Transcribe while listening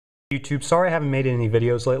YouTube. Sorry I haven't made any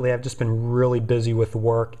videos lately. I've just been really busy with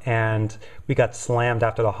work and we got slammed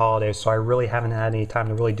after the holidays, so I really haven't had any time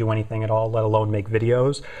to really do anything at all, let alone make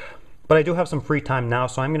videos. But I do have some free time now,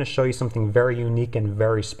 so I'm going to show you something very unique and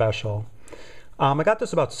very special. I got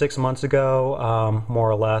this about 6 months ago, more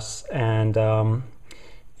or less, and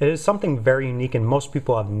it is something very unique and most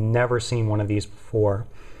people have never seen one of these before.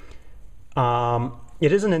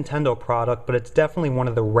 It is a Nintendo product, but it's definitely one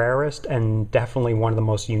of the rarest and definitely one of the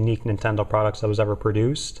most unique Nintendo products that was ever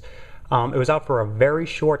produced. It was out for a very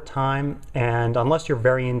short time, and unless you're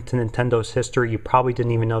very into Nintendo's history, you probably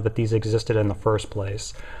didn't even know that these existed in the first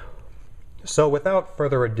place. So without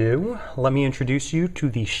further ado, let me introduce you to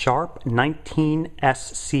the Sharp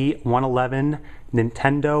 19SC111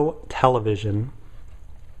 Nintendo Television.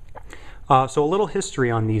 So a little history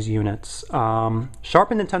on these units.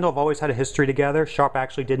 Sharp and Nintendo have always had a history together. Sharp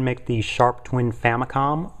actually did make the Sharp Twin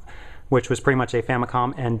Famicom, which was pretty much a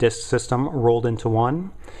Famicom and disk system rolled into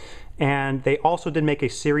one. And they also did make a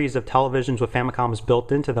series of televisions with Famicoms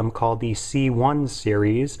built into them called the C1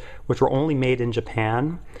 series, which were only made in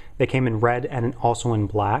Japan. They came in red and also in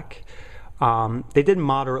black. They did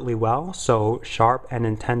moderately well, so Sharp and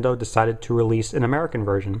Nintendo decided to release an American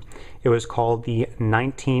version. It was called the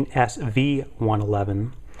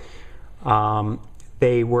 19SV111.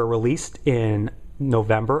 They were released in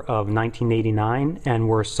November of 1989 and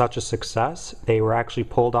were such a success, they were actually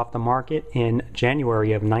pulled off the market in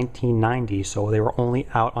January of 1990, so they were only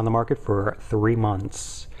out on the market for 3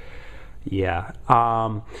 months. Yeah.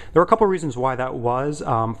 There were a couple of reasons why that was.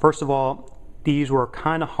 First of all, these were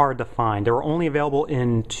kind of hard to find. They were only available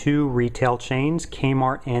in 2 retail chains,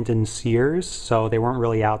 Kmart and in Sears, so they weren't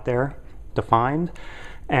really out there to find.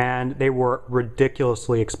 And they were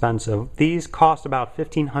ridiculously expensive. These cost about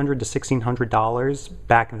 $1,500 to $1,600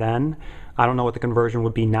 back then. I don't know what the conversion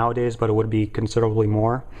would be nowadays, but it would be considerably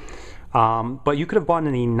more. But you could have bought a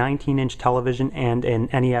 19-inch television and an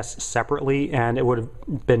NES separately, and it would have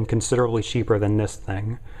been considerably cheaper than this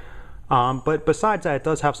thing. But besides that, it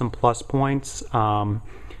does have some plus points.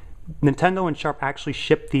 Nintendo and Sharp actually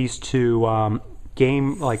shipped these to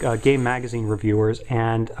game magazine reviewers,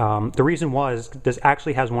 and the reason was this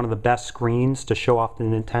actually has one of the best screens to show off the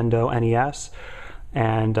Nintendo NES,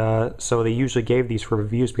 and so they usually gave these for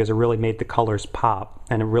reviews because it really made the colors pop,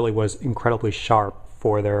 and it really was incredibly sharp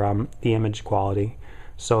for their the image quality.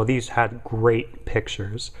 So these had great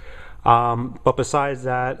pictures. But besides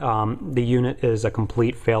that, the unit is a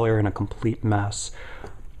complete failure and a complete mess.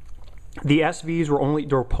 The SVs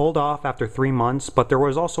were pulled off after 3 months, but there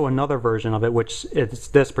was also another version of it, which is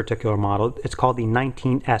this particular model. It's called the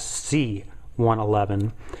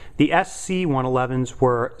 19SC111. The SC111s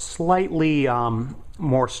were slightly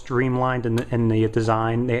more streamlined in the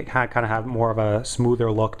design. They kind of have more of a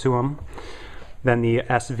smoother look to them than the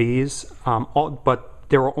SVs, but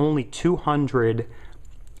there were only 200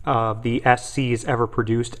 of the SCs ever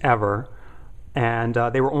produced ever, and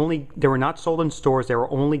they were not sold in stores. They were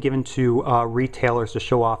only given to retailers to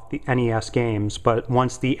show off the NES games. But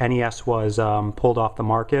once the NES was pulled off the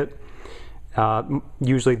market,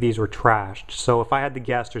 usually these were trashed. So if I had to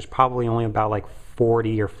guess, there's probably only about like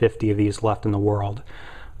 40 or 50 of these left in the world.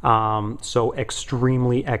 So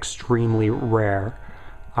extremely rare.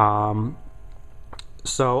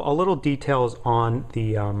 So a little details on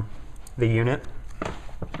the unit.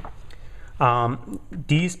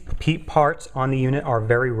 These parts on the unit are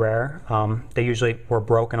very rare. They usually were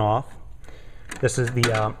broken off. This is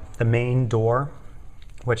the main door,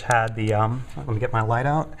 which had the let me get my light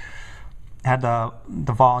out. Had the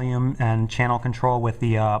volume and channel control with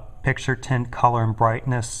the picture tint, color, and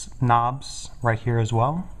brightness knobs right here as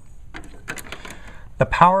well. The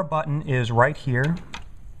power button is right here,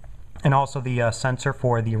 and also the sensor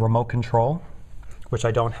for the remote control, which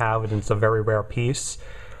I don't have, and it's a very rare piece.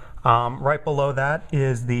 Right below that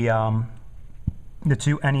is the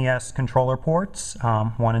 2 NES controller ports,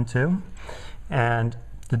 1 and 2, and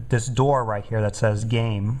this door right here that says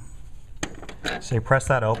game. So you press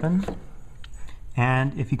that open,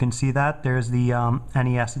 and if you can see that, there's the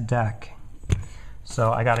NES deck.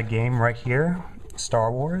 So I got a game right here,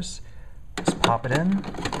 Star Wars. Just pop it in,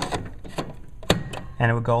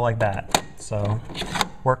 and it would go like that. So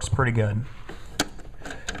works pretty good.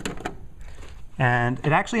 And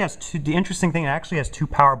it actually has the interesting thing, it actually has 2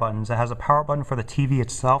 power buttons. It has a power button for the TV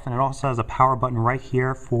itself, and it also has a power button right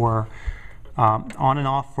here for on and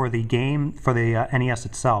off for the game, for the NES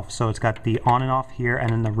itself. So it's got the on and off here, and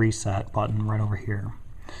then the reset button right over here.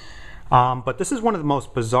 But this is one of the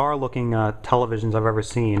most bizarre looking televisions I've ever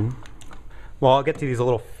seen. Well, I'll get to these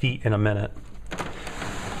little feet in a minute.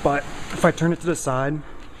 But if I turn it to the side,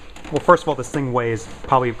 well, first of all, this thing weighs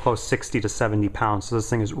probably close 60 to 70 pounds, so this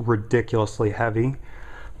thing is ridiculously heavy.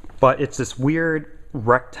 But it's this weird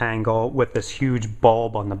rectangle with this huge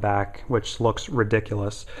bulb on the back, which looks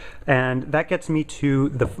ridiculous. And that gets me to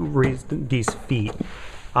these feet.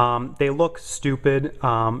 They look stupid,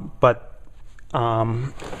 but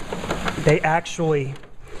they actually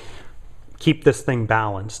keep this thing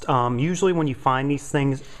balanced. Usually when you find these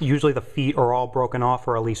things, usually the feet are all broken off,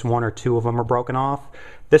 or at least one or two of them are broken off.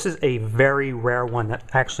 This is a very rare one that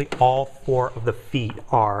actually all four of the feet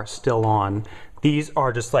are still on. These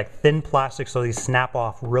are just like thin plastic, so these snap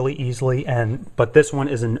off really easily, but this one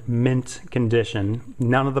is in mint condition.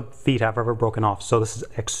 None of the feet have ever broken off, so this is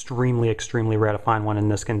extremely, extremely rare to find one in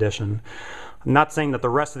this condition. I'm not saying that the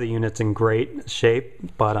rest of the unit's in great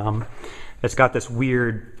shape, but it's got this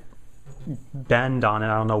weird bend on it.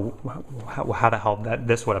 I don't know how the hell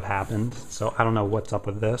this would have happened, so I don't know what's up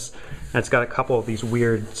with this. And it's got a couple of these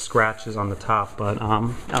weird scratches on the top, but I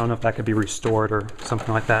don't know if that could be restored or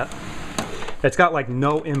something like that. It's got like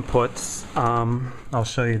no inputs. I'll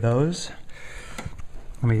show you those.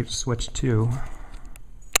 Let me switch to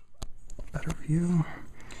better view.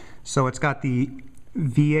 So it's got the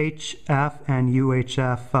VHF and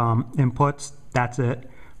UHF inputs. That's it.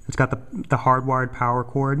 It's got the hardwired power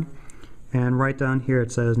cord. And right down here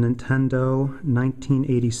it says Nintendo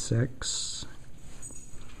 1986.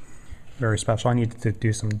 Very special. I need to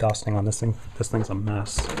do some dusting on this thing. This thing's a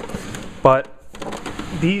mess. But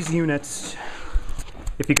these units,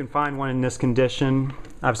 if you can find one in this condition,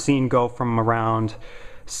 I've seen go from around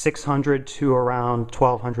 $600 to around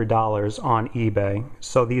 $1,200 on eBay.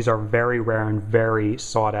 So these are very rare and very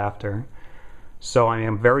sought after. So I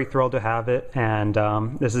am very thrilled to have it, and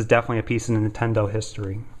this is definitely a piece in Nintendo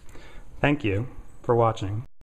history. Thank you for watching.